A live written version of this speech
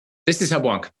This is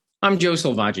Hubwonk. I'm Joe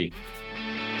Selvaggi.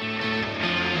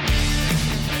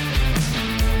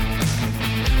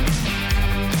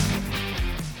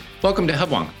 Welcome to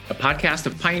Hubwonk, a podcast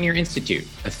of Pioneer Institute,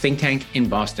 a think tank in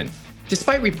Boston.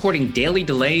 Despite reporting daily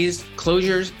delays,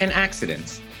 closures, and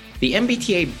accidents, the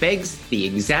MBTA begs the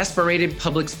exasperated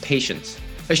public's patience,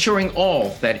 assuring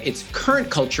all that its current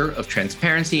culture of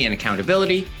transparency and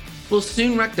accountability will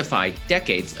soon rectify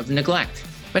decades of neglect.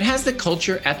 But has the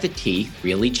culture at the T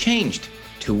really changed?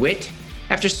 To wit,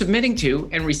 after submitting to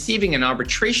and receiving an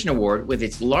arbitration award with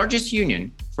its largest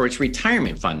union for its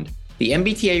retirement fund, the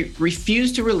MBTA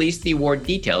refused to release the award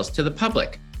details to the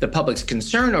public. The public's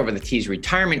concern over the T's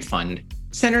retirement fund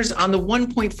centers on the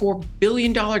 $1.4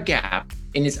 billion gap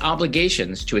in its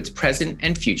obligations to its present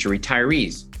and future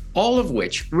retirees, all of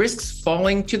which risks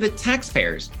falling to the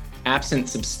taxpayers, absent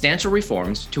substantial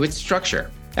reforms to its structure.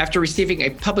 After receiving a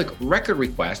public record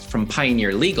request from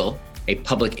Pioneer Legal, a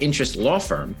public interest law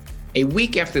firm, a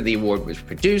week after the award was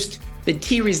produced, the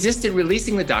T resisted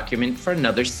releasing the document for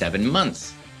another 7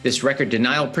 months. This record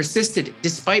denial persisted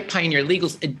despite Pioneer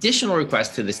Legal's additional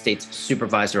request to the state's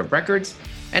supervisor of records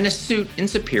and a suit in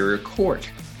Superior Court.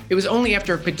 It was only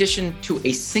after a petition to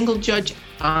a single judge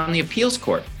on the appeals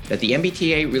court that the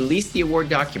MBTA released the award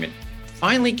document,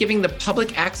 finally giving the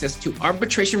public access to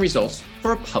arbitration results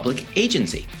for a public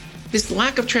agency. This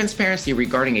lack of transparency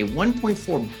regarding a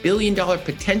 $1.4 billion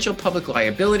potential public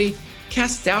liability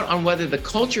casts doubt on whether the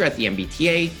culture at the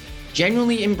MBTA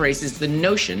genuinely embraces the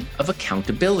notion of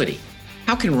accountability.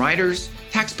 How can riders,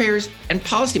 taxpayers, and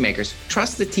policymakers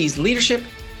trust the T's leadership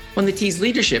when the T's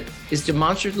leadership is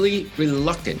demonstrably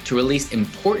reluctant to release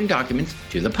important documents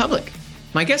to the public?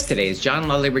 My guest today is John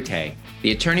Liberte,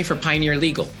 the attorney for Pioneer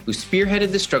Legal, who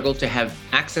spearheaded the struggle to have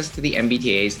access to the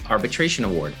MBTA's arbitration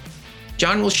award.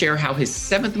 John will share how his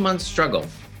 7th-month struggle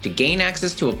to gain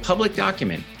access to a public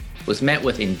document was met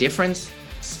with indifference,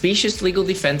 specious legal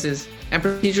defenses, and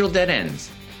procedural dead ends,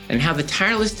 and how the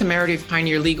tireless temerity of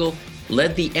Pioneer Legal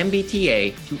led the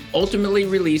MBTA to ultimately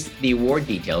release the award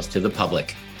details to the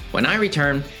public. When I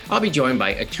return, I'll be joined by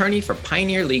attorney for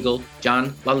Pioneer Legal, John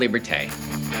Liberte.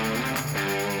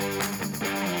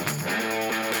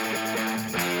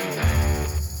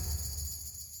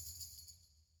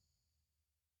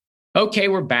 Okay,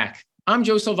 we're back. I'm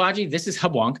Joe Selvaggi. This is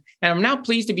Hubwonk, and I'm now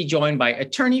pleased to be joined by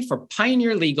attorney for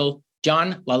Pioneer Legal,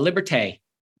 John Liberte.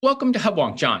 Welcome to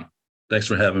Hubwonk, John. Thanks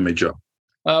for having me, Joe.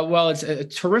 Well, it's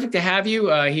terrific to have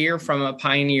you here from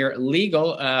Pioneer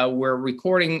Legal. We're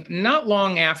recording not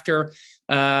long after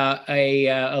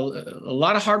a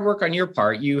lot of hard work on your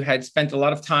part. You had spent a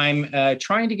lot of time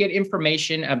trying to get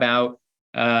information about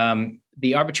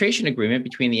the arbitration agreement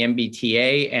between the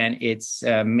MBTA and its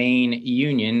main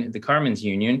union, the Carmen's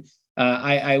Union.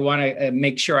 I want to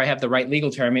make sure I have the right legal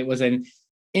term. It was an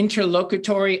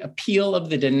interlocutory appeal of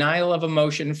the denial of a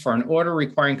motion for an order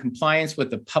requiring compliance with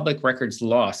the public records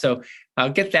law. So I'll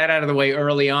get that out of the way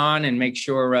early on and make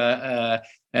sure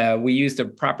we use the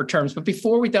proper terms. But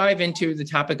before we dive into the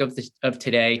topic of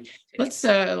today, let's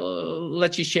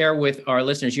let you share with our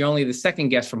listeners. You're only the second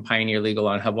guest from Pioneer Legal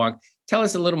on Hubwonk. Tell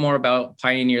us a little more about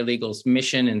Pioneer Legal's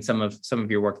mission and some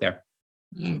of your work there.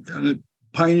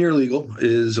 Pioneer Legal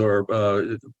is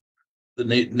the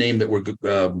name that we're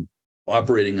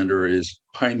operating under is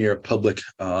Pioneer Public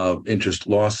Interest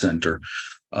Law Center.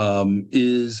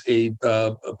 Is a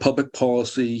public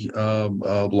policy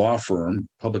law firm,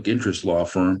 public interest law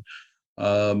firm,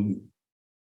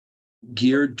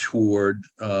 geared toward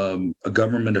a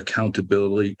government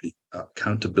accountability,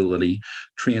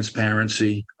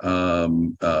 transparency,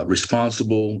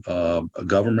 responsible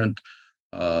government,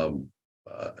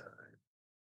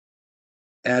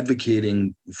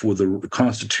 advocating for the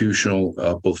constitutional,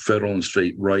 both federal and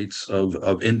state rights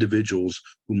of individuals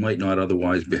who might not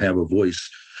otherwise have a voice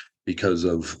because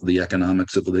of the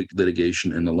economics of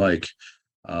litigation and the like.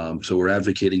 So we're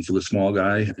advocating for the small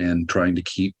guy and trying to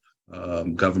keep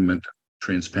government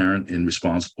transparent and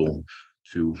responsible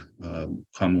to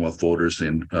Commonwealth voters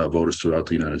and voters throughout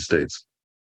the United States.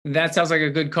 That sounds like a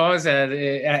good cause.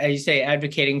 As you say,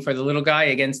 advocating for the little guy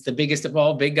against the biggest of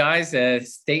all big guys,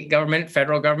 state government,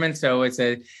 federal government. So it's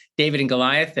a David and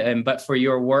Goliath. But for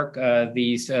your work,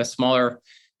 these smaller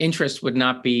interests would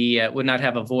not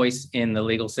have a voice in the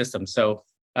legal system. So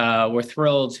we're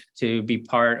thrilled to be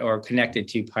part or connected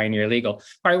to Pioneer Legal. All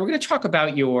right, we're going to talk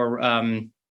about your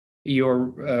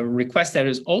request that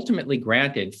is ultimately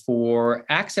granted for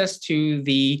access to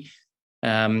the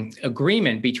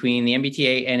agreement between the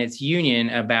MBTA and its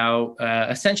union about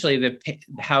essentially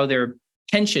how their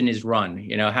pension is run.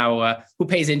 You know, how who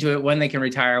pays into it, when they can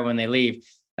retire, when they leave.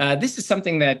 This is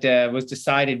something that was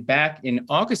decided back in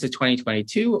August of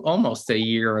 2022, almost a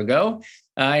year ago.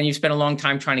 And you've spent a long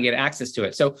time trying to get access to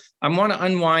it. So I want to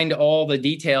unwind all the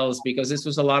details because this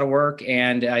was a lot of work,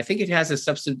 and I think it has a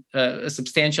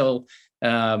substantial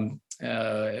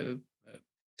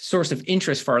source of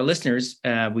interest for our listeners.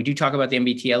 We do talk about the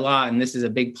MBTA a lot, and this is a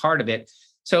big part of it.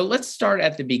 So let's start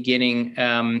at the beginning.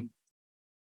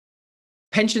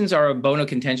 Pensions are a bone of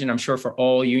contention, I'm sure, for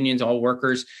all unions, all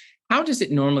workers. How does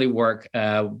it normally work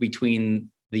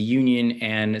between the union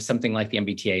and something like the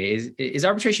MBTA? Is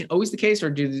arbitration always the case,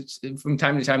 or from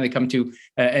time to time they come to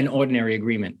an ordinary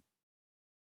agreement?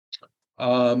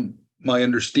 My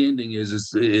understanding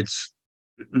is it's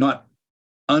not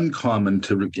uncommon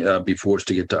to be forced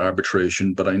to get to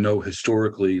arbitration, but I know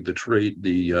historically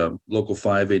the Local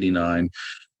 589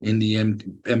 in the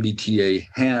MBTA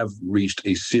have reached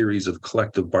a series of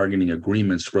collective bargaining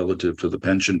agreements relative to the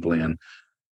pension plan,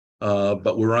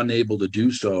 but we're unable to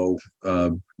do so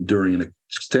during an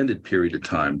extended period of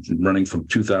time, running from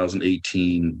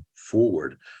 2018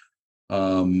 forward.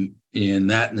 And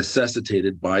that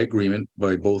necessitated by agreement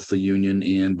by both the union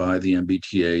and by the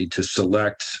MBTA to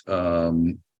select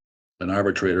an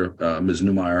arbitrator, Ms.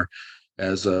 Neumeier,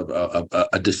 as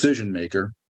a decision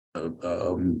maker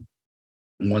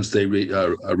once they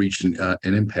reached an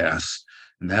impasse.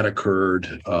 And that occurred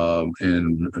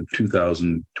in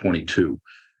 2022.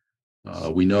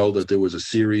 We know that there was a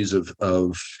series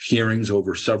of hearings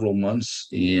over several months,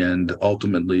 and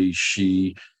ultimately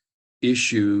she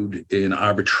issued an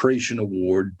arbitration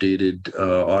award dated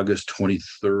August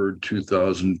 23rd,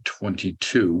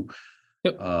 2022.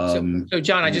 So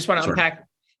John, I just want to unpack.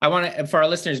 I want to, for our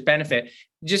listeners' benefit,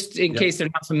 just in case they're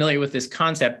not familiar with this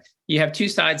concept, you have two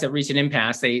sides that reach an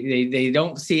impasse. They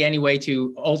don't see any way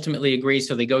to ultimately agree,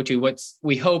 so they go to what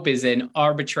we hope is an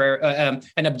arbitrary,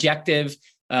 an objective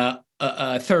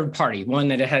third party, one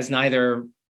that has neither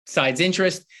side's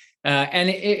interest.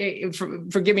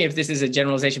 Forgive me if this is a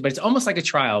generalization, but it's almost like a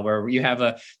trial where you have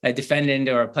a defendant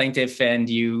or a plaintiff, and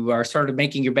you are sort of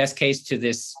making your best case to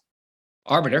this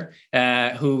arbiter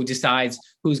who decides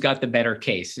who's got the better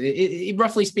case.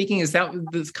 Roughly speaking, is that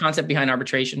the concept behind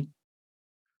arbitration?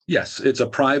 Yes, it's a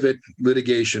private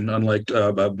litigation, unlike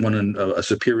one in a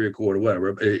superior court or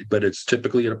whatever, but it's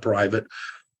typically in a private.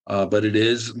 But it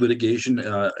is litigation.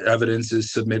 Evidence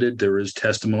is submitted. There is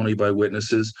testimony by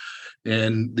witnesses.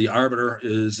 And the arbiter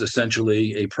is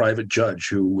essentially a private judge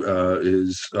who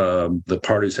the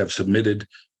parties have submitted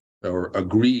or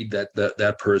agreed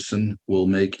that person will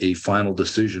make a final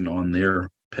decision on their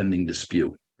pending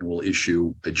dispute and will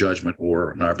issue a judgment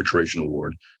or an arbitration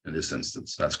award in this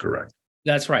instance. That's correct.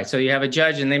 That's right. So you have a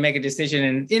judge and they make a decision,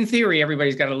 and in theory,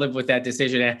 everybody's got to live with that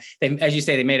decision. They, as you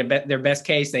say, they made their best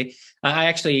case. I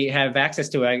actually have access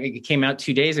to it. It came out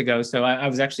 2 days ago, so I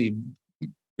was actually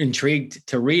intrigued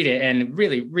to read it, and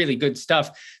really, really good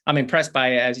stuff. I'm impressed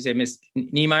by, as you say, Ms.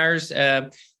 Neumeier's,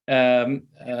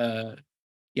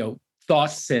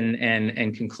 thoughts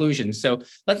and conclusions. So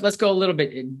let's go a little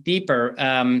bit deeper.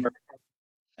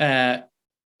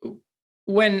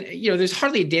 When there's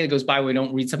hardly a day that goes by where we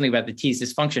don't read something about the T's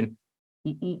dysfunction.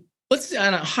 Let's,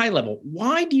 on a high level,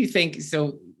 why do you think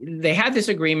so? They had this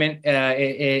agreement.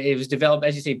 It was developed,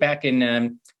 as you say, back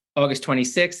in August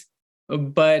 26th.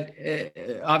 But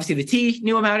obviously the T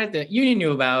knew about it. The union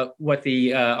knew about what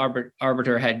the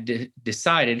arbiter had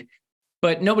decided,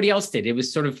 but nobody else did. It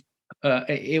was sort of,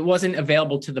 it wasn't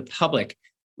available to the public.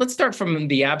 Let's start from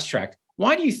the abstract.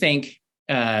 Why do you think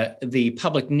the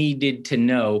public needed to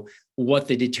know what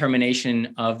the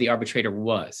determination of the arbitrator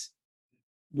was?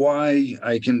 Why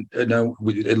I can know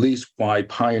at least why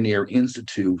Pioneer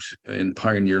Institute and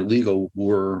Pioneer Legal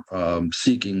were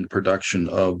seeking production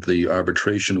of the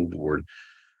arbitration award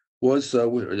was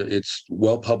it's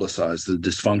well publicized, the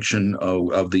dysfunction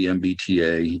of the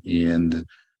MBTA and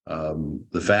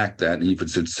the fact that, even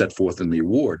since set forth in the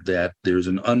award, that there's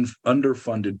an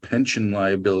underfunded pension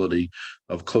liability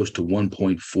of close to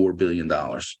 $1.4 billion.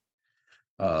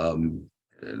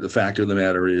 The fact of the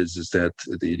matter is that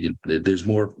there's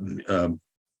more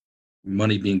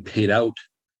money being paid out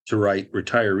to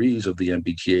retirees of the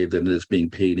MBTA than is being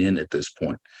paid in at this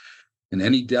point. And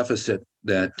any deficit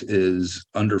that is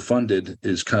underfunded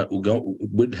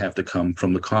would have to come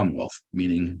from the Commonwealth,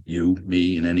 meaning you,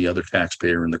 me, and any other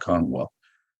taxpayer in the Commonwealth.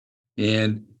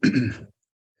 And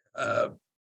the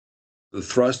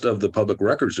thrust of the public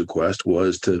records request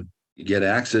was to get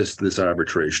access to this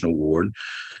arbitration award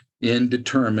and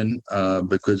determine,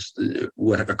 because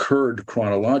what occurred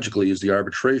chronologically is the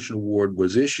arbitration award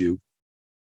was issued.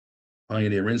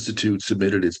 Pioneer Institute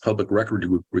submitted its public record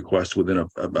request within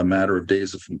a matter of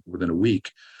days, within a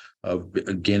week. of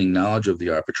gaining knowledge of the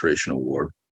arbitration award.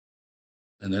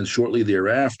 And then shortly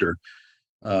thereafter,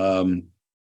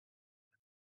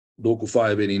 Local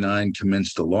 589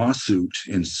 commenced a lawsuit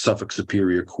in Suffolk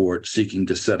Superior Court seeking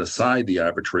to set aside the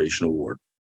arbitration award.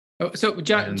 Oh, so,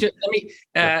 John, let me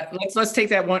let's take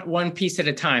that one piece at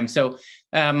a time. So,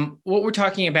 what we're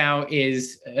talking about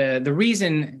is the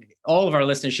reason all of our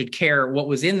listeners should care what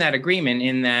was in that agreement.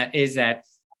 Is that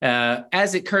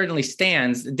as it currently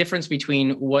stands, the difference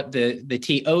between what the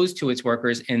T owes to its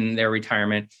workers in their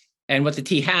retirement and what the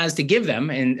T has to give them,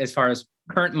 and as far as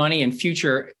current money and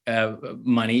future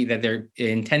money that they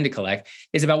intend to collect,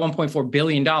 is about $1.4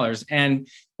 billion. And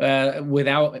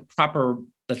without proper,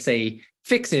 let's say,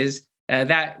 fixes,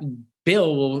 that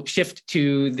bill will shift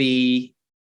to the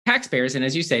taxpayers. And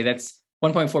as you say, that's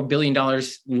 $1.4 billion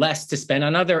less to spend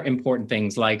on other important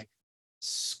things like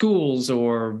schools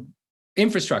or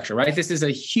infrastructure, right? This is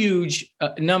a huge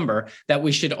number that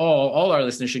we should all our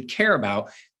listeners should care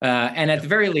about. And at the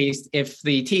very least, if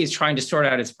the T is trying to sort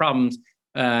out its problems,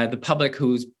 the public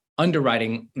who's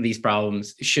underwriting these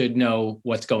problems should know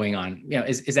what's going on.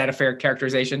 Is that a fair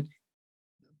characterization?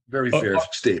 Very fair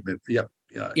statement. Yep.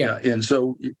 Yeah. And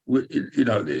so,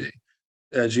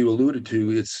 as you alluded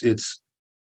to, it's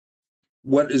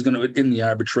what is going to in the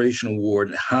arbitration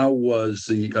award. How was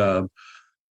the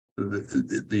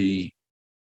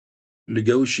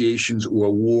negotiations or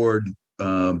award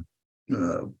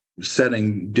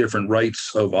setting different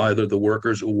rights of either the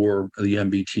workers or the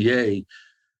MBTA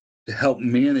to help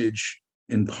manage,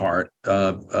 in part,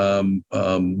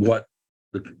 what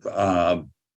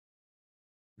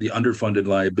the underfunded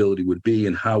liability would be,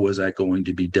 and how was that going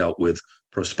to be dealt with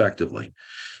prospectively.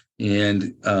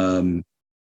 And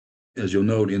as you'll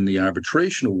note in the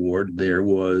arbitration award, there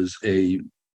was a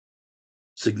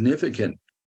significant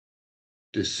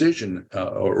decision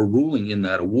or ruling in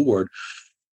that award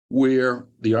where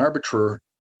the arbiter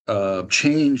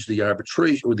changed the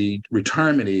arbitration or the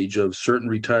retirement age of certain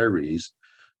retirees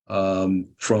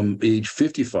from age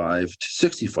 55 to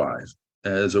 65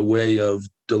 as a way of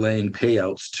delaying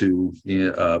payouts to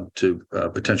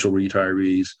potential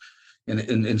retirees, and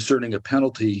inserting a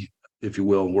penalty, if you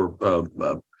will, or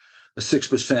a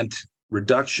 6%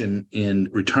 reduction in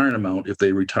retirement amount if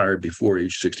they retired before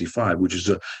age 65, which is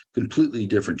a completely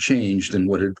different change than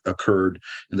what had occurred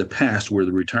in the past, where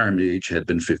the retirement age had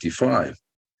been 55.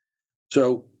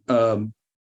 So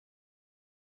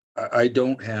I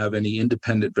don't have any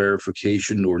independent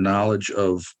verification or knowledge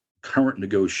of current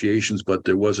negotiations, but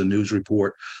there was a news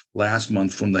report last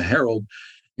month from the Herald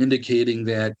indicating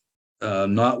that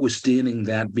notwithstanding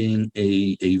that being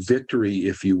a victory,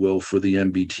 if you will, for the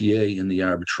MBTA in the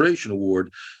arbitration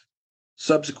award,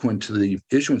 subsequent to the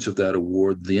issuance of that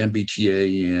award, the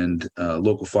MBTA and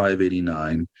Local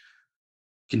 589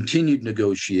 continued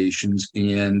negotiations.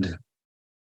 And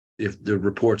if the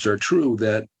reports are true,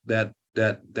 that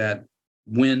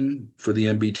win for the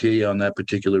MBTA on that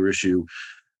particular issue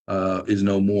is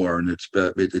no more, and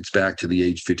it's back to the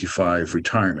age 55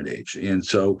 retirement age. And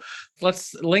so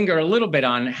let's linger a little bit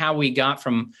on how we got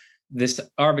from this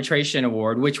arbitration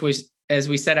award, which was, as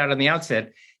we set out on the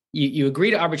outset, you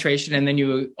agree to arbitration, and then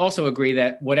you also agree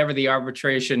that whatever the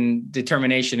arbitration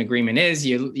determination agreement is,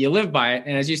 you live by it.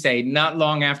 And as you say, not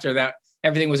long after that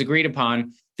everything was agreed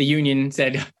upon, the union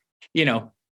said,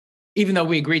 even though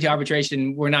we agreed to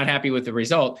arbitration, we're not happy with the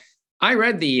result. I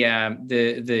read the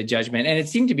judgment, and it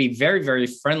seemed to be very, very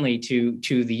friendly to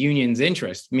the union's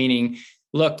interest, meaning,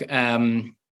 look,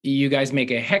 you guys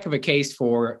make a heck of a case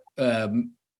for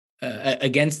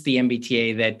against the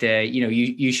MBTA that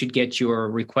you should get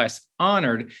your request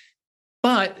honored,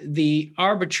 but the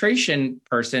arbitration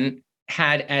person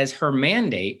had as her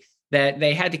mandate that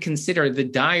they had to consider the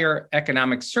dire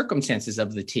economic circumstances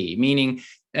of the T, meaning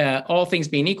all things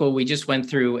being equal, we just went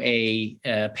through a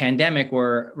pandemic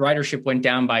where ridership went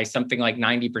down by something like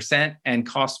 90% and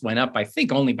costs went up, I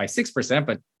think, only by 6%,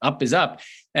 but up is up.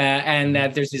 And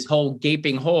that there's this whole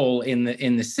gaping hole in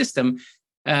the system.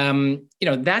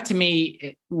 That to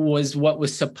me was what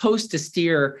was supposed to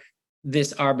steer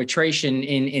this arbitration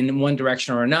in one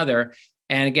direction or another.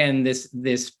 And again,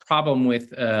 this problem with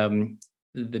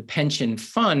the pension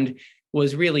fund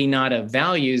was really not a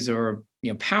values or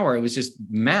power. It was just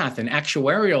math and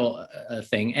actuarial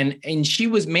thing. And she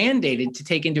was mandated to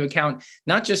take into account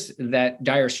not just that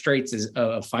dire straits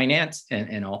of finance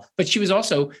and all, but she was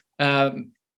also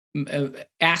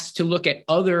asked to look at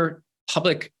other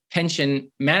public pension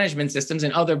management systems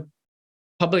and other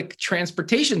public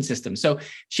transportation systems. So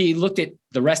she looked at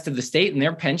the rest of the state and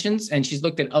their pensions, and she's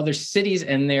looked at other cities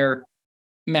and their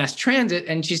mass transit.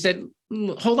 And she said,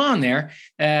 hold on there.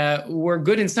 We're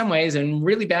good in some ways and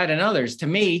really bad in others. To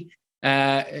me,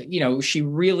 she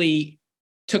really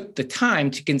took the time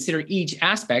to consider each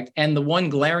aspect. And the one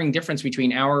glaring difference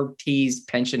between our T's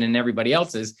pension and everybody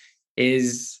else's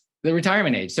is the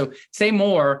retirement age. So say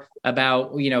more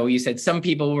about, you said some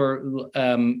people were,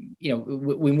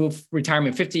 we moved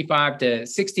retirement 55 to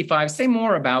 65. Say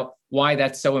more about why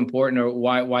that's so important, or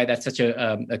why that's such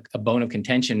a bone of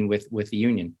contention with the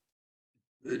union.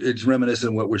 It's reminiscent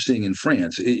of what we're seeing in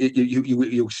France.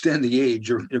 You extend the age,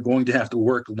 you're going to have to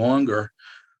work longer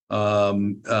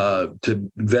to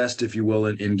invest, if you will,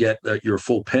 and get your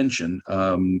full pension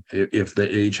if the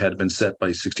age had been set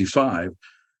by 65.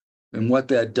 And what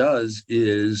that does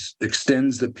is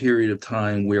extends the period of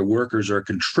time where workers are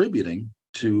contributing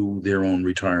to their own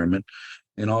retirement,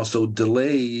 and also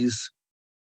delays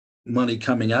money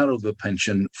coming out of the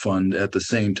pension fund at the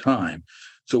same time.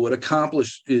 So what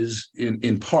accomplished is,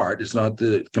 in part, it's not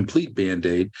the complete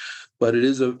Band-Aid, but it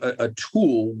is a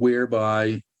tool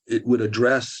whereby it would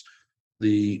address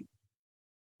the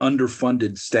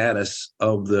underfunded status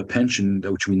of the pension,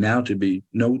 which we now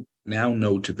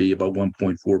know to be about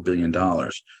 $1.4 billion. So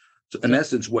in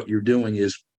essence, what you're doing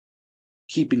is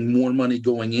keeping more money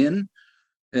going in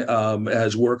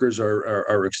as workers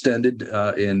are extended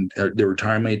and their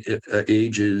retirement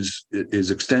age is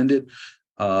extended,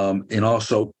 and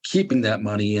also keeping that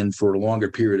money in for a longer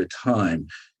period of time,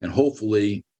 and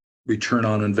hopefully return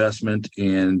on investment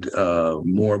and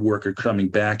more worker coming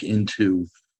back into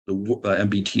the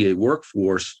MBTA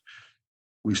workforce.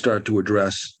 We start to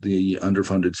address the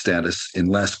underfunded status and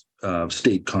less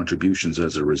state contributions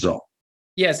as a result.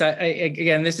 Yes,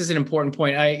 again, this is an important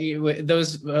point.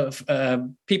 Those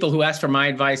people who ask for my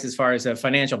advice as far as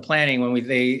financial planning, when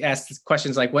they ask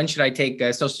questions like, when should I take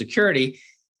Social Security,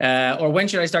 or when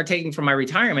should I start taking for my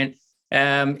retirement?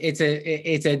 It's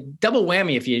a double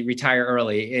whammy if you retire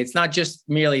early. It's not just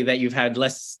merely that you've had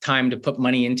less time to put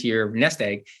money into your nest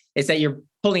egg. It's that you're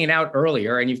pulling it out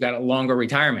earlier and you've got a longer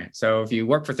retirement. So if you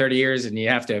work for 30 years and you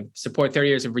have to support 30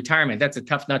 years of retirement, that's a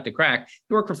tough nut to crack.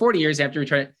 You work for 40 years, you have to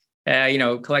return,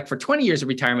 collect for 20 years of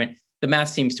retirement. The math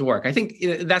seems to work. I think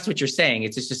that's what you're saying.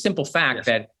 It's just a simple fact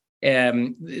that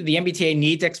the MBTA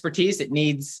needs expertise. It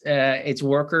needs its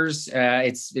workers.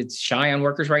 It's shy on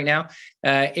workers right now.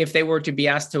 If they were to be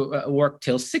asked to work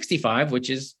till 65,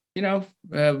 which is,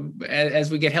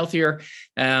 as we get healthier,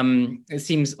 it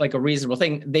seems like a reasonable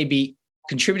thing. They'd be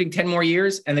contributing 10 more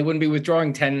years and they wouldn't be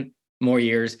withdrawing 10 more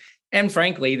years. And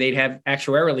frankly, they'd have,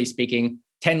 actuarially speaking,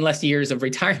 10 less years of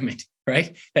retirement,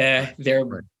 right? That's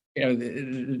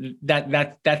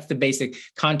the basic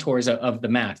contours of the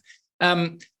math.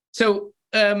 So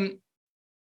let's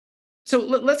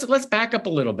back up a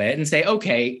little bit and say,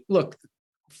 okay, look,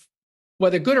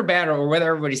 whether good or bad, or whether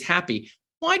everybody's happy,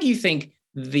 why do you think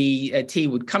the T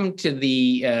would come to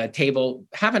the table,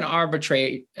 have an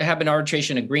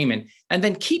arbitration agreement, and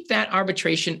then keep that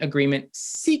arbitration agreement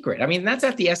secret? I mean, that's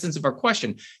at the essence of our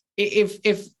question.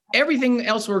 If everything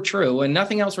else were true and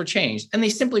nothing else were changed, and they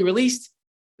simply released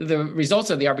the results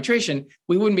of the arbitration,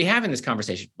 we wouldn't be having this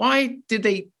conversation. Why did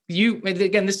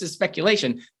again, this is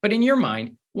speculation, but in your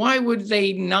mind, why would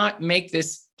they not make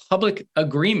this public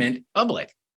agreement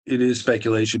public? It is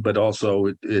speculation, but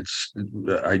also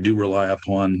I do rely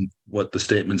upon what the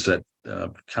statements that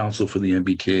counsel for the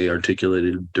MBTA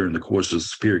articulated during the course of the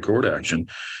Superior Court action,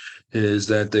 is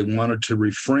that they wanted to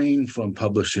refrain from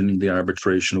publishing the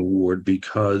arbitration award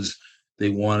because they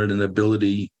wanted an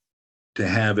ability to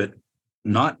have it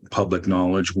not public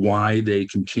knowledge why they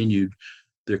continued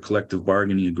their collective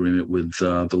bargaining agreement with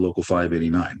the Local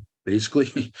 589.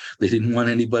 Basically, they didn't want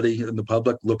anybody in the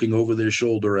public looking over their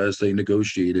shoulder as they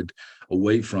negotiated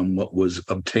away from what was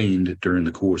obtained during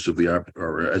the course of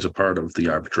or as a part of the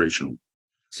arbitration.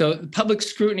 So public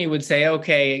scrutiny would say,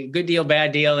 okay, good deal,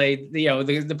 bad deal.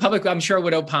 The public, I'm sure,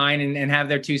 would opine and have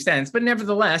their 2 cents. But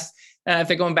nevertheless, if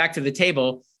they're going back to the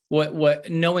table,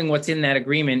 knowing what's in that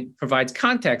agreement provides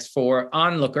context for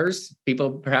onlookers, people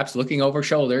perhaps looking over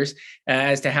shoulders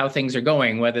as to how things are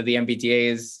going, whether the MBTA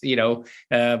is,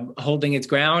 holding its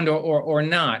ground or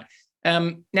not.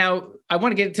 Now, I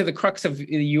want to get to the crux of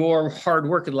your hard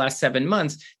work in the last 7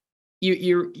 months.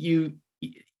 The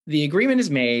agreement is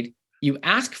made. You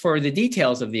ask for the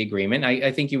details of the agreement.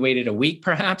 I think you waited a week,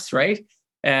 perhaps, right?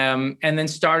 And then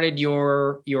started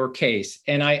your case.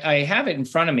 And I have it in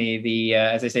front of me,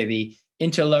 as I say, the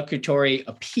interlocutory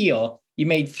appeal. You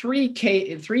made three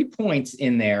points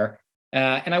in there.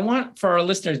 And I want, for our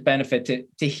listeners' benefit,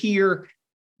 to hear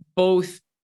both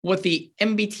what the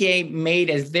MBTA made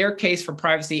as their case for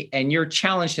privacy and your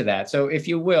challenge to that. So if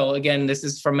you will, again, this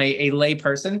is from a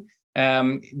layperson.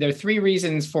 There are three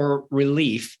reasons for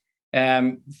relief.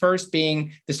 First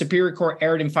being the Superior Court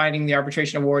erred in finding the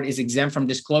arbitration award is exempt from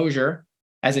disclosure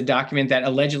as a document that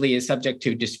allegedly is subject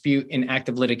to dispute in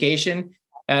active litigation.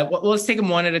 Let's take them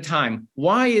one at a time.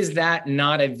 Why is that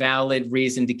not a valid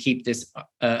reason to keep this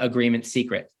agreement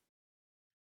secret?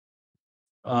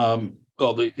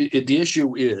 Well, the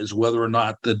issue is whether or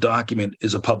not the document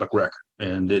is a public record,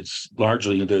 and it's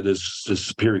largely there's a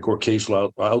Superior Court case law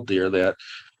out there that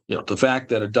the fact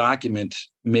that a document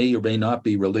may or may not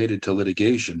be related to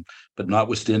litigation, but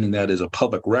notwithstanding that is a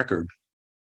public record,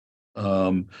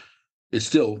 is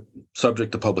still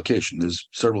subject to publication. There's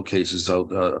several cases out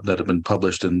that have been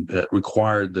published and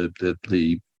required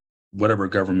the whatever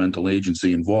governmental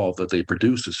agency involved that they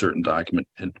produce a certain document,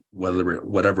 and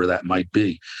whatever that might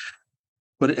be.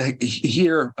 But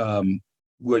here,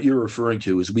 what you're referring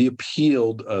to is we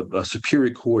appealed a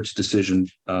Superior Court's decision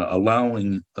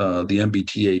allowing the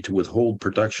MBTA to withhold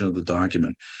production of the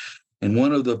document. And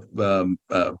one of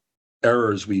the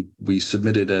errors we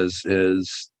submitted as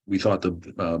we thought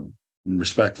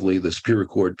respectfully, the Superior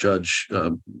Court judge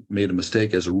made a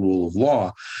mistake as a rule of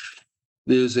law.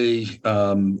 There's a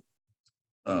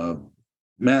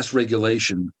mass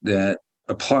regulation that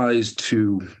applies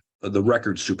to the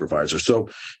record supervisor. So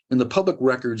in the public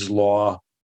records law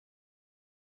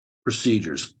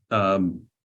procedures, a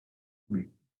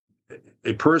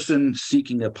person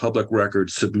seeking a public record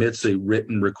submits a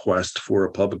written request for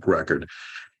a public record,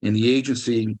 and the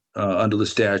agency under the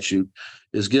statute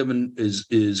is given a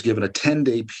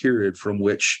 10-day period from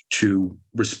which to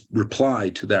reply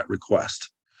to that request.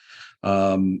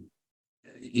 And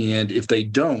if they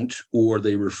don't, or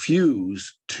they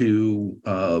refuse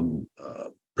to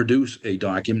produce a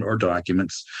document or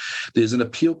documents, there's an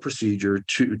appeal procedure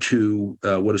to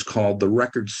what is called the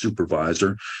record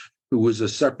supervisor, who is a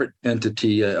separate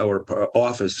entity or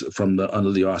office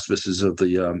under the auspices of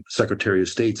the Secretary of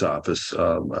State's office,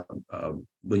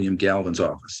 William Galvin's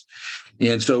office.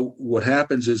 And so what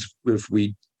happens is, if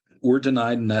we were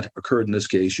denied, and that occurred in this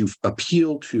case, you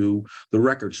appeal to the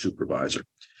record supervisor.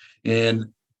 And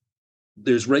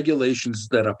there's regulations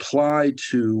that apply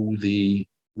to the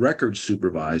record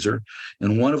supervisor,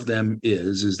 and one of them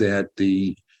is that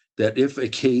if a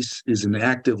case is in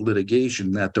active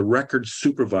litigation, that the record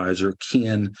supervisor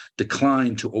can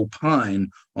decline to opine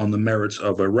on the merits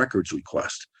of a records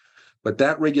request. But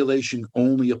that regulation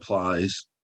only applies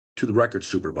to the record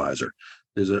supervisor.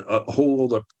 There's a whole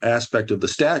other aspect of the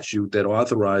statute that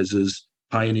authorizes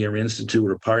Pioneer Institute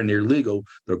or Pioneer Legal,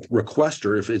 the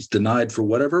requester, if it's denied for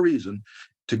whatever reason,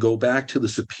 to go back to the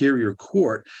Superior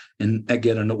Court and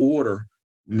get an order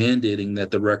mandating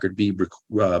that the record be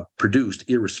produced,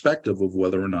 irrespective of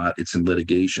whether or not it's in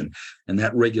litigation. And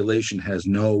that regulation is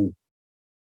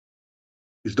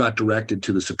not directed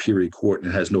to the Superior Court,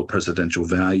 and it has no precedential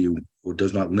value, or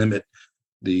does not limit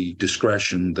the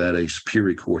discretion that a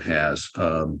Superior Court has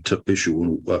to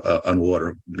issue an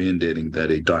order mandating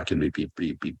that a document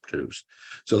be produced.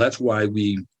 So that's why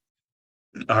we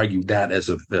argued that as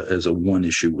a one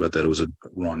issue, that it was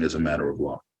wrong as a matter of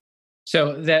law.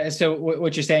 So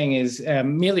what you're saying is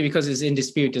merely because it's in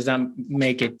dispute does not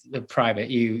make it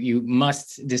private. You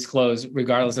must disclose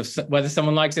regardless of whether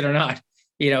someone likes it or not.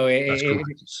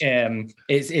 The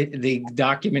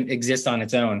document exists on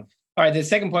its own. All right. The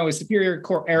second point was Superior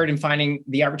Court erred in finding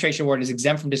the arbitration award is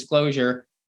exempt from disclosure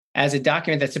as a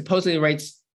document that supposedly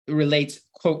relates,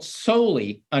 quote,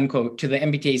 solely, unquote, to the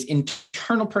MBTA's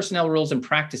internal personnel rules and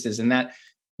practices, and that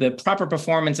the proper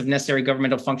performance of necessary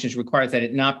governmental functions requires that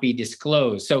it not be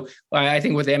disclosed. So I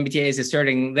think what the MBTA is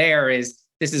asserting there is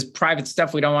this is private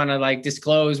stuff. We don't want to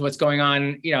disclose what's going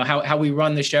on, how we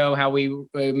run the show, how we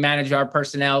manage our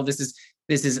personnel. This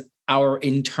is our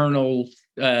internal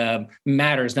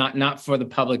matters, not for the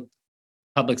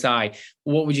public's eye.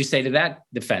 What would you say to that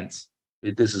defense?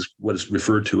 This is what is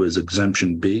referred to as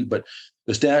Exemption B, but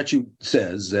the statute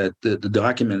says that the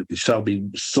document shall be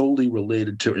solely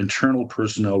related to internal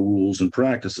personnel rules and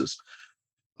practices.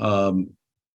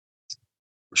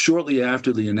 Shortly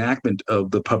after the enactment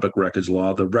of the public records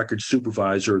law, the record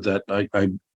supervisor that I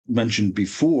mentioned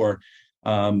before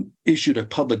issued a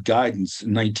public guidance in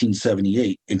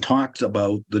 1978 and talked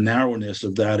about the narrowness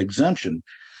of that exemption.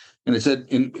 And it said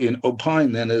in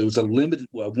opine then it was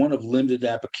one of limited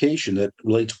application that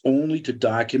relates only to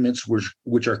documents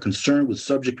which are concerned with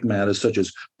subject matters such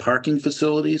as parking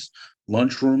facilities,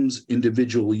 lunchrooms,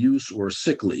 individual use, or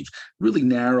sick leave. Really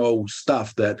narrow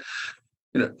stuff that,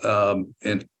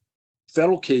 and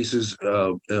federal cases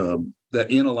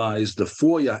that analyze the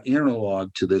FOIA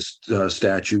analog to this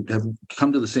statute have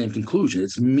come to the same conclusion.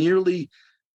 It's merely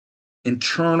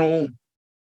internal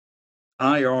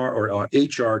IR or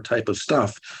HR type of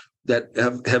stuff that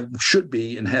should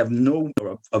be and have no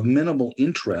of minimal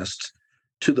interest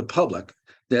to the public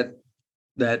that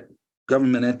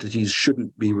government entities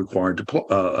shouldn't be required to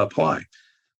apply.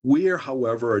 Where,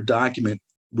 however, a document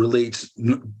relates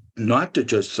not to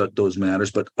just those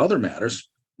matters, but other matters,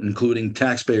 including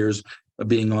taxpayers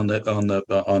being on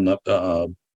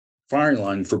the firing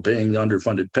line for paying the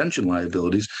underfunded pension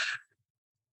liabilities,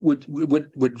 would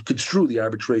construe the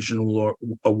arbitration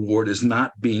award as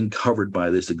not being covered by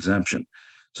this exemption.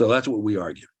 So that's what we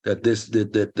argue, that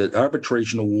that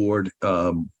arbitration award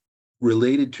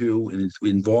related to and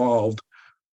involved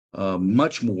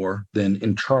much more than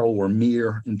internal or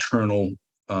mere internal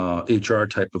HR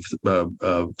type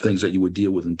of things that you would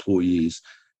deal with employees.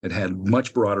 It had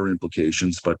much broader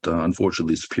implications, but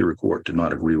unfortunately, the Superior Court did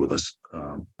not agree with us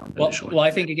initially. Well, I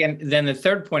think, again, then the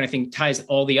third point, I think, ties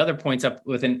all the other points up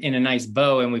in a nice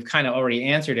bow, and we've kind of already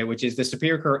answered it, which is the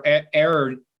Superior Court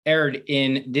erred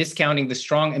in discounting the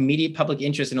strong immediate public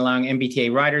interest in allowing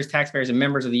MBTA riders, taxpayers, and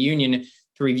members of the union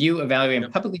to review, evaluate,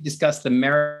 and publicly discuss the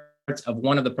merits of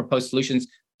one of the proposed solutions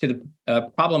to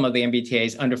the problem of the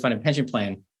MBTA's underfunded pension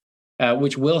plan,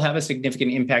 which will have a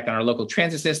significant impact on our local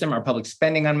transit system, our public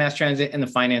spending on mass transit, and the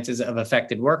finances of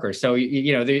affected workers. So,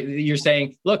 you're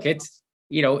saying, look, it's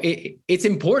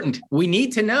important. We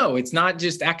need to know. It's not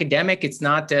just academic. It's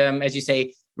not, as you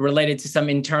say, related to some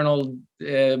internal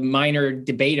minor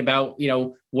debate about,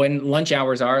 when lunch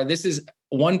hours are. This is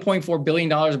 $1.4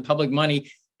 billion of public money.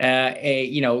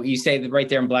 You say that right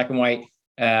there in black and white,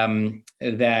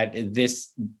 that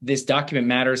this document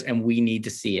matters and we need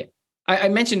to see it. I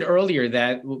mentioned earlier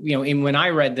that, when I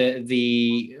read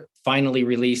the finally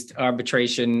released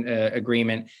arbitration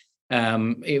agreement,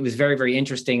 it was very, very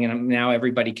interesting, and now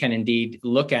everybody can indeed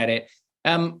look at it.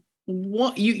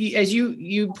 As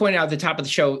you pointed out at the top of the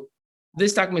show,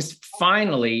 this document was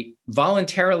finally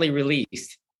voluntarily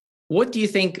released. What do you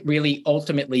think really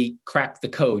ultimately cracked the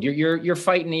code? You're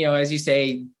fighting, as you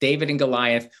say, David and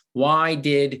Goliath. Why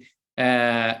did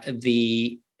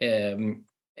the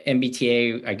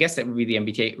MBTA, I guess that would be the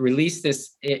MBTA, release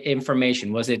this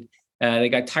information? Was it they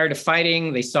got tired of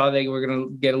fighting? They saw they were going to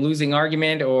get a losing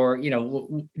argument, or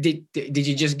did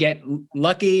you just get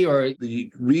lucky? Or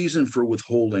the reason for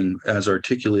withholding, as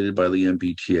articulated by the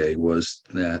MBTA, was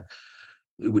that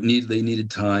they needed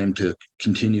time to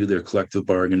continue their collective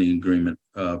bargaining agreement,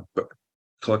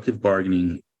 collective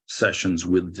bargaining sessions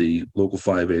with the local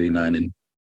 589, and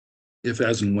if,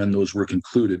 as and when those were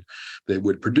concluded, they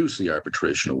would produce the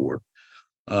arbitration award.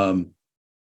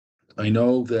 I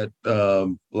know that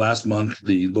last month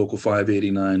the local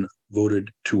 589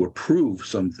 voted to approve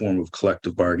some form of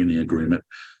collective bargaining agreement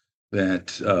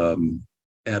that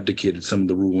abdicated some of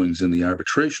the rulings in the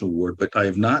arbitration award, but I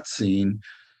have not seen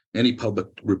any public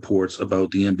reports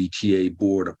about the MBTA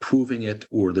board approving it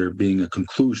or there being a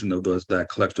conclusion of that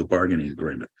collective bargaining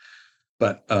agreement.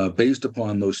 But based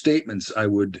upon those statements,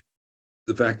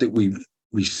 the fact that we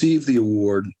received the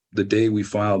award the day we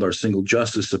filed our single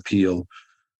justice appeal,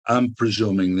 I'm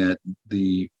presuming that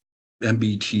the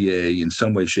MBTA in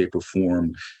some way, shape, or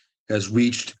form has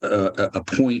reached a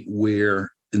point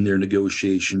where in their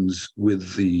negotiations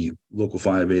with the local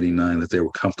 589 that they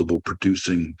were comfortable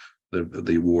producing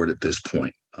the award at this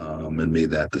point, and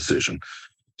made that decision.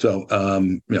 So,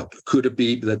 could it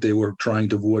be that they were trying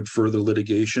to avoid further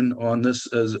litigation on this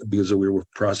because we were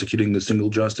prosecuting the single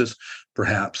justice?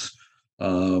 Perhaps.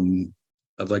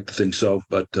 I'd like to think so,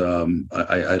 but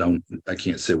I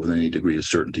can't say with any degree of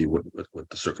certainty what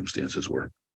the circumstances were.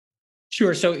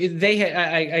 Sure. So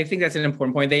I think that's an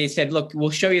important point. They said, look, we'll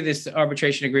show you this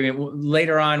arbitration agreement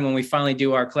later on when we finally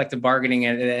do our collective bargaining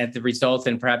at the results,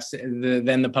 and perhaps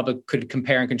then the public could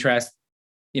compare and contrast,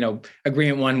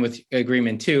 agreement 1 with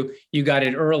agreement 2. You got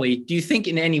it early. Do you think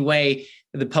in any way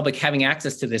the public having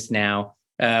access to this now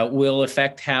will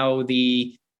affect how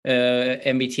the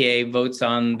MBTA votes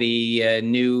on the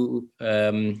new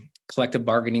collective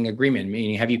bargaining agreement?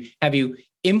 Meaning, have you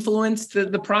influenced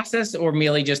the process, or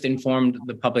merely just informed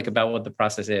the public about what the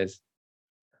process is?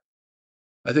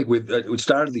 I think we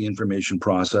started the information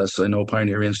process. I know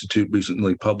Pioneer Institute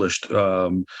recently published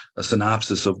a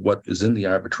synopsis of what is in the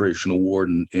arbitration award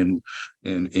and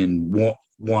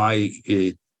why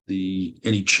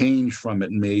any change from it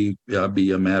may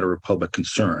be a matter of public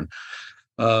concern.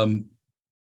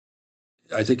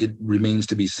 I think it remains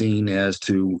to be seen as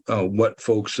to what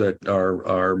folks that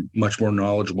are much more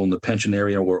knowledgeable in the pension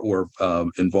area or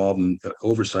involved in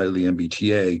oversight of the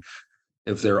MBTA,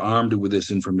 if they're armed with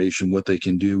this information, what they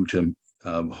can do to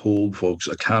hold folks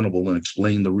accountable and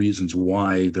explain the reasons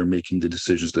why they're making the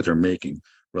decisions that they're making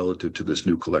relative to this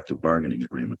new collective bargaining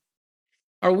agreement.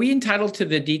 Are we entitled to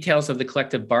the details of the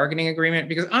collective bargaining agreement?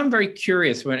 Because I'm very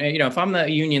curious when, if I'm the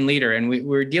union leader and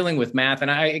we're dealing with math, and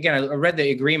I read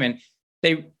the agreement,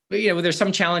 there's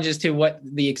some challenges to what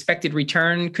the expected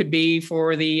return could be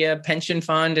for the pension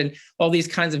fund and all these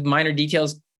kinds of minor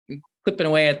details clipping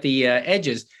away at the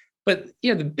edges. But,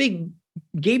 the big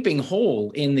gaping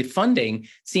hole in the funding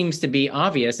seems to be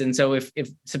obvious. And so if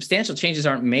substantial changes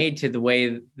aren't made to the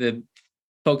way the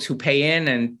folks who pay in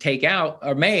and take out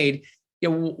are made,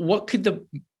 what could the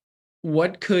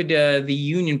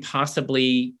union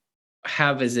possibly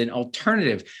have as an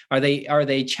alternative? Are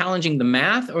they challenging the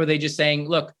math, or are they just saying,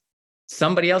 look,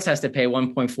 somebody else has to pay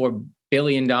 $1.4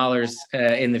 billion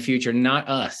in the future, not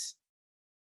us?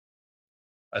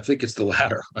 I think it's the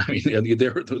latter. I mean,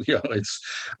 they're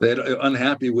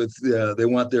unhappy with. They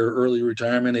want their early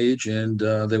retirement age, and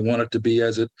they want it to be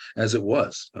as it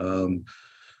was.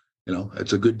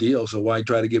 It's a good deal, so why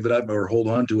try to give it up or hold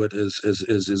on to it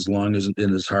as long as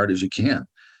and as hard as you can?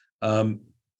 I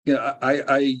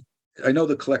know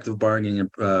the collective bargaining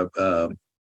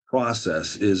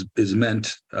process is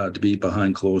meant to be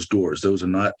behind closed doors. Those are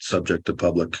not subject to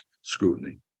public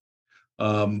scrutiny.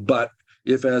 But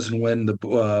if, as and when the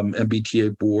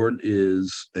MBTA board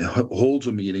holds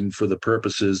a meeting for the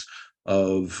purposes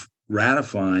of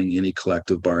ratifying any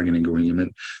collective bargaining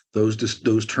agreement,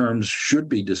 those terms should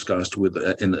be discussed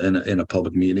in a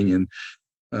public meeting, and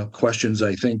questions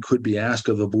I think could be asked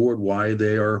of the board why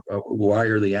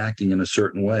are they acting in a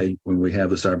certain way when we have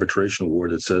this arbitration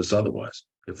award that says otherwise.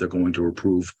 If they're going to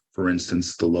approve, for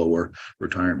instance, the lower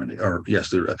retirement, or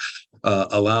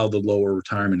allow the lower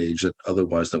retirement age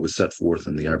that was set forth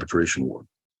in the arbitration award.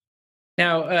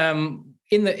 Now,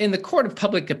 in the court of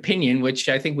public opinion, which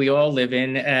I think we all live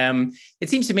in, it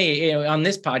seems to me, on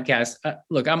this podcast,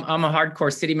 look, I'm a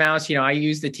hardcore city mouse. I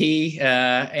use the T,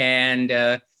 and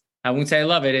I won't say I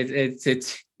love it.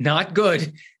 It's not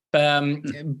good,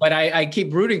 but I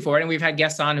keep rooting for it. And we've had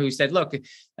guests on who said, look,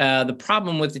 the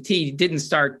problem with the T didn't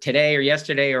start today or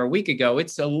yesterday or a week ago.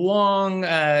 It's a long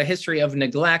history of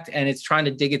neglect, and it's trying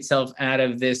to dig itself out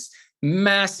of this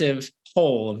massive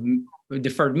hole of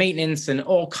deferred maintenance and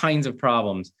all kinds of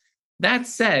problems. That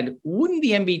said, wouldn't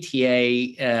the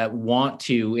MBTA want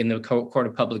to, in the court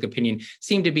of public opinion,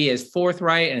 seem to be as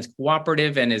forthright and as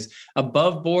cooperative and as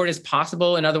above board as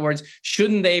possible? In other words,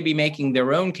 shouldn't they be making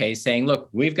their own case, saying, look,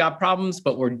 we've got problems,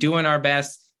 but we're doing our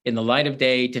best in the light of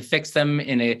day to fix them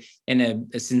in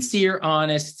a sincere,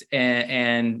 honest,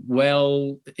 and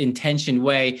well-intentioned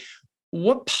way?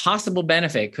 What possible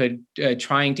benefit could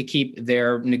trying to keep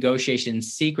their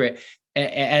negotiations secret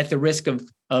at the risk of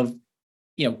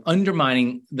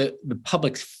undermining the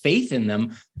public's faith in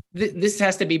them? This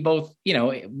has to be both,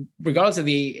 regardless of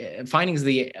the findings of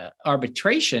the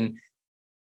arbitration,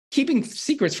 keeping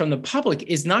secrets from the public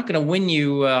is not going to win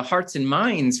you hearts and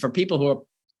minds for people who are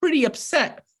pretty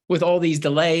upset with all these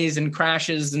delays and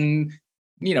crashes and,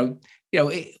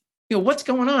 what's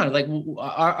going on? Like,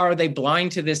 are they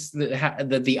blind to this,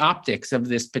 the optics of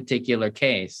this particular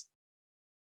case?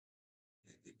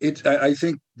 I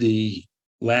think the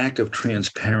lack of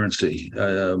transparency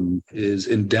is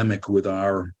endemic with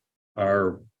our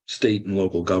state and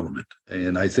local government,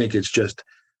 and I think it's just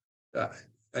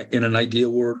in an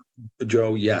ideal world,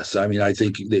 Joe. Yes, I mean I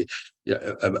think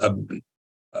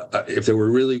if they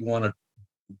were really want to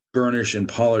burnish and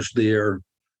polish their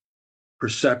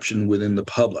perception within the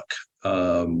public,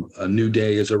 a new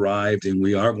day has arrived, and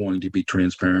we are going to be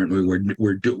transparent.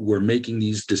 We're making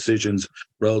these decisions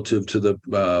relative to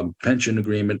the pension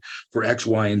agreement for X,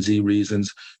 Y, and Z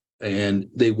reasons, and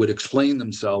they would explain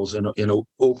themselves in an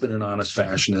open and honest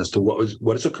fashion as to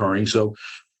what is occurring, so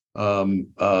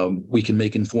we can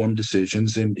make informed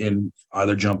decisions and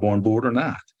either jump on board or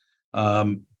not.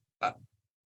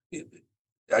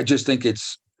 I just think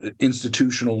it's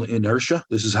institutional inertia.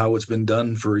 This is how it's been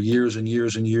done for years and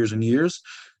years and years and years,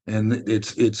 and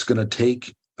it's going to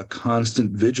take a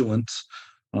constant vigilance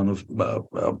on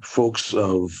folks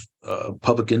of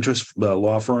public interest,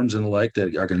 law firms and the like,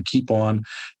 that are going to keep on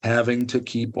having to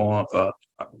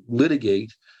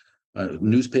litigate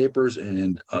newspapers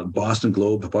and Boston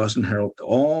Globe, Boston Herald,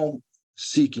 all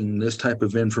seeking this type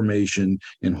of information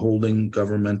and holding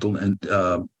governmental and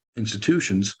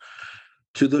institutions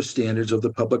to the standards of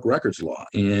the public records law.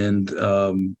 And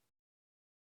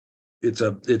it's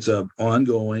a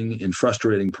ongoing and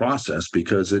frustrating process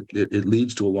because it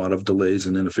leads to a lot of delays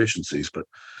and inefficiencies. But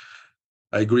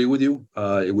I agree with you.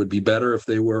 It would be better if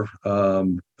they were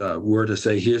to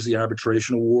say, here's the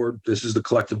arbitration award. This is the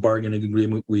collective bargaining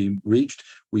agreement we reached.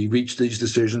 We reached these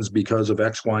decisions because of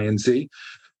X, Y, and Z.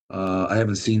 I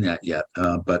haven't seen that yet,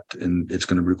 but it's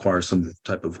going to require some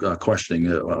type of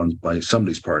questioning by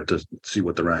somebody's part to see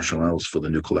what the rationale is for the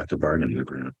new collective bargaining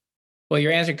agreement. Well,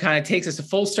 your answer kind of takes us a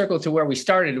full circle to where we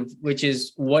started, which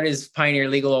is what is Pioneer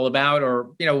Legal all about,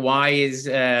 or why is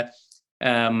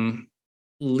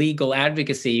legal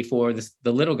advocacy for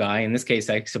the little guy, in this case,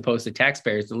 I suppose the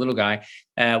taxpayers, the little guy,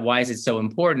 why is it so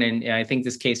important? And I think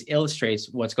this case illustrates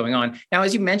what's going on. Now,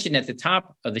 as you mentioned at the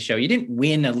top of the show, you didn't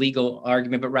win a legal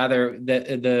argument, but rather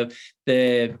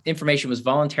the information was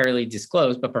voluntarily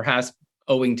disclosed, but perhaps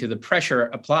owing to the pressure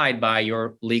applied by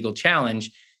your legal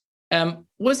challenge.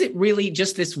 Was it really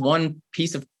just this one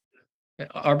piece of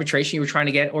arbitration you were trying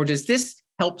to get, or does this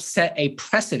help set a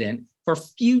precedent for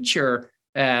future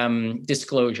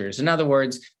disclosures? In other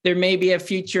words, there may be a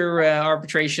future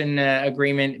arbitration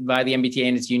agreement by the MBTA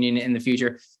and its union in the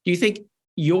future. Do you think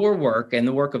your work and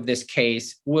the work of this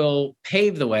case will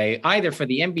pave the way either for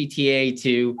the MBTA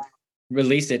to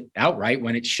release it outright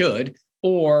when it should,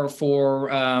 or for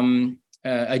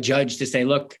a judge to say,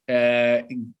 look,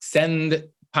 send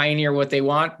Pioneer what they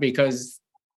want because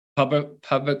public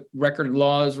record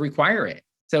laws require it?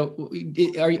 So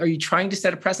are you trying to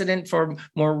set a precedent for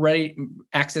more ready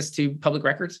access to public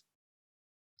records?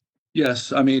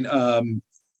 Yes. I mean,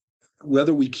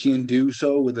 whether we can do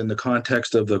so within the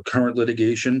context of the current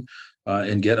litigation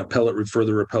and get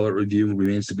further appellate review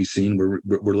remains to be seen.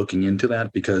 We're looking into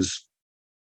that because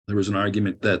there was an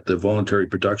argument that the voluntary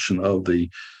production of the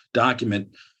document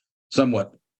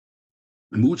somewhat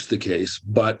moots the case,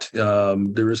 but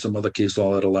there is some other case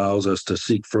law that allows us to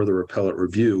seek further appellate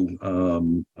review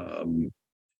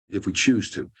if we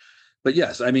choose to. But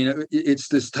yes, I mean, it's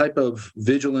this type of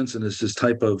vigilance and it's this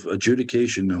type of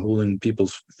adjudication, holding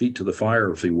people's feet to the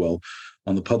fire, if you will,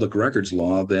 on the public records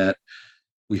law that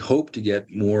we hope to get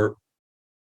more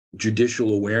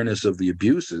judicial awareness of the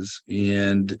abuses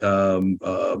and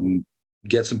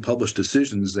get some published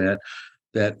decisions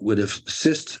that would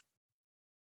assist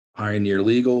Pioneer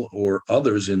Legal or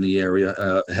others in the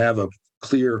area have a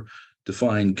clear,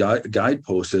 defined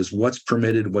guidepost as what's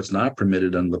permitted, what's not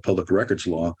permitted under the public records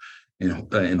law,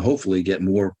 and hopefully get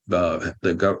more the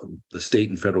state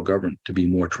and federal government to be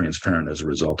more transparent as a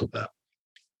result of that.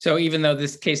 So even though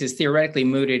this case is theoretically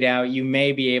mooted out, you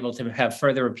may be able to have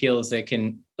further appeals that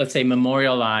can, let's say,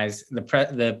 memorialize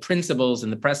the principles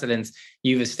and the precedents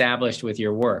you've established with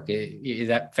your work. Is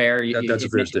that fair? That's a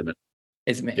fair statement.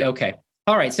 Okay.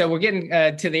 All right. So we're getting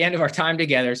to the end of our time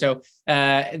together. So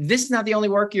this is not the only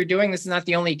work you're doing. This is not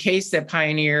the only case that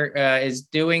Pioneer is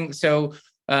doing. So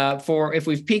if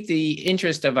we've piqued the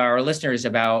interest of our listeners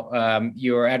about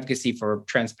your advocacy for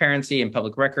transparency and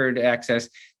public record access,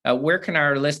 where can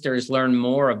our listeners learn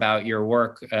more about your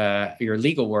work, your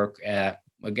legal work?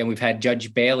 Again, we've had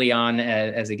Judge Bailey on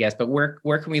as a guest, but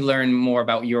where can we learn more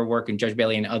about your work and Judge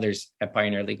Bailey and others at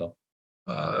Pioneer Legal?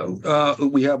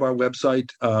 We have our website,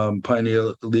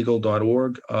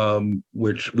 pioneerlegal.org,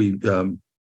 which we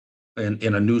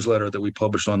in a newsletter that we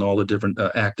publish on all the different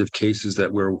active cases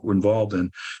that we're involved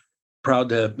in. Proud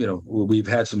to have, we've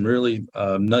had some really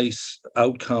nice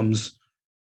outcomes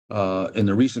in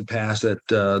the recent past at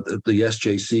the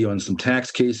SJC on some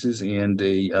tax cases and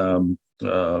a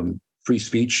free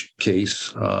speech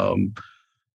case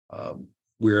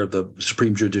where the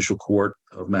Supreme Judicial Court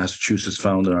of Massachusetts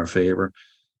found in our favor.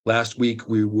 Last week,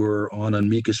 we were on an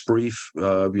amicus brief.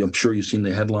 I'm sure you've seen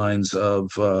the headlines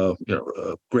of,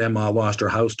 grandma lost her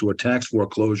house to a tax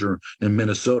foreclosure in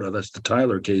Minnesota. That's the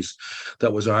Tyler case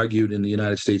that was argued in the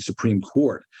United States Supreme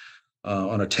Court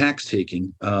on a tax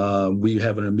taking. We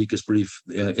have an amicus brief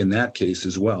in that case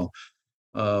as well.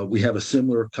 We have a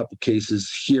similar couple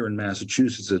cases here in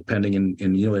Massachusetts that's pending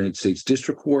in the United States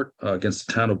District Court against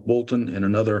the town of Bolton, and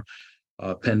another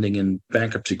pending in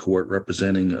bankruptcy court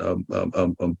representing a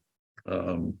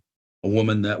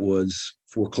woman that was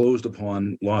foreclosed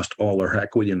upon, lost all her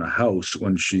equity in a house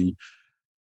when she,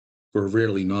 for a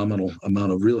really nominal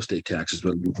amount of real estate taxes,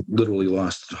 but literally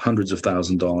lost hundreds of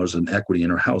thousands of dollars in equity in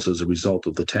her house as a result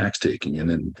of the tax taking. And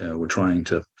then we're trying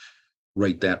to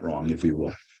right that wrong, if you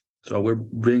will. So we're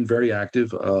being very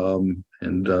active, and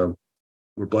we're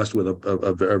blessed with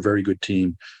a very good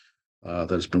team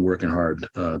that has been working hard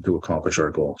to accomplish our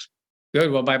goals.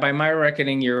 Good. Well, by my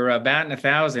reckoning, you're batting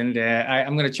 1,000.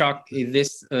 I'm going to chalk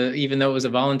this, even though it was a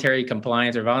voluntary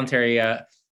compliance or voluntary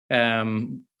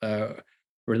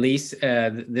release.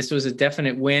 This was a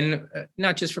definite win,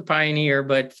 not just for Pioneer,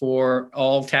 but for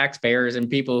all taxpayers and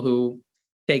people who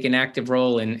take an active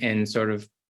role in sort of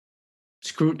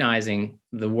scrutinizing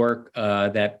the work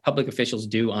that public officials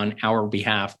do on our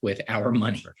behalf with our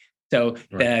money. So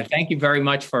thank you very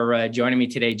much for joining me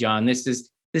today, John. This is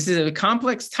This is a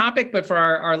complex topic, but for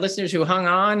our listeners who hung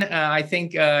on, I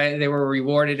think they were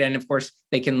rewarded. And of course,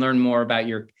 they can learn more about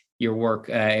your work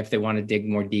if they want to dig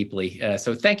more deeply.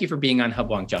 So thank you for being on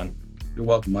Hubwonk, John. You're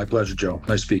welcome. My pleasure, Joe.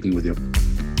 Nice speaking with you.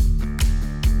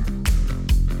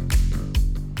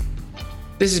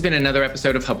 This has been another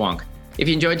episode of Hubwonk. If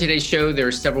you enjoyed today's show, there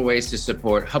are several ways to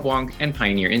support Hubwonk and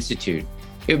Pioneer Institute.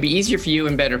 It would be easier for you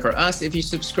and better for us if you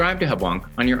subscribe to Hubwonk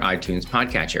on your iTunes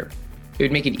podcatcher. It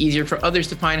would make it easier for others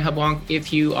to find Hubwonk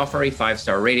if you offer a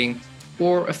 5-star rating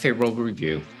or a favorable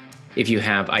review. If you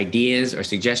have ideas or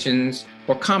suggestions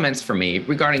or comments for me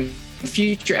regarding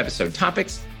future episode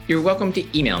topics, you're welcome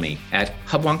to email me at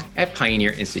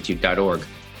hubwonk@pioneerinstitute.org.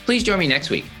 Please join me next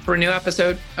week for a new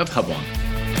episode of Hubwonk.